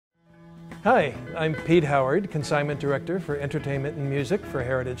Hi, I'm Pete Howard, Consignment Director for Entertainment and Music for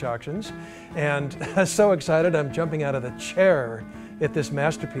Heritage Auctions, and I'm so excited I'm jumping out of the chair at this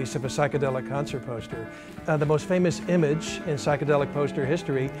masterpiece of a psychedelic concert poster. The most famous image in psychedelic poster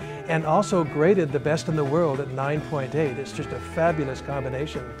history, and also graded the best in the world at 9.8. It's just a fabulous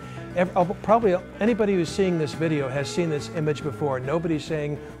combination. Probably anybody who's seeing this video has seen this image before. Nobody's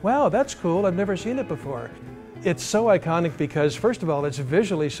saying, wow, that's cool, I've never seen it before. It's so iconic because, first of all, it's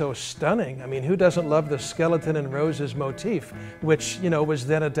visually so stunning. I mean, who doesn't love the skeleton and roses motif, which, was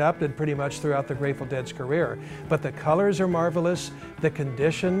then adapted pretty much throughout the Grateful Dead's career. But the colors are marvelous. The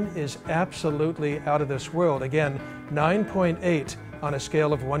condition is absolutely out of this world. Again, 9.8 on a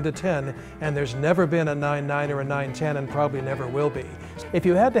scale of 1 to 10, and there's never been a 9.9 or a 9.10 and probably never will be. If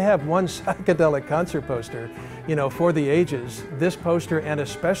you had to have one psychedelic concert poster, for the ages, this poster, and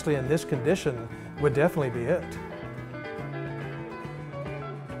especially in this condition, would definitely be it.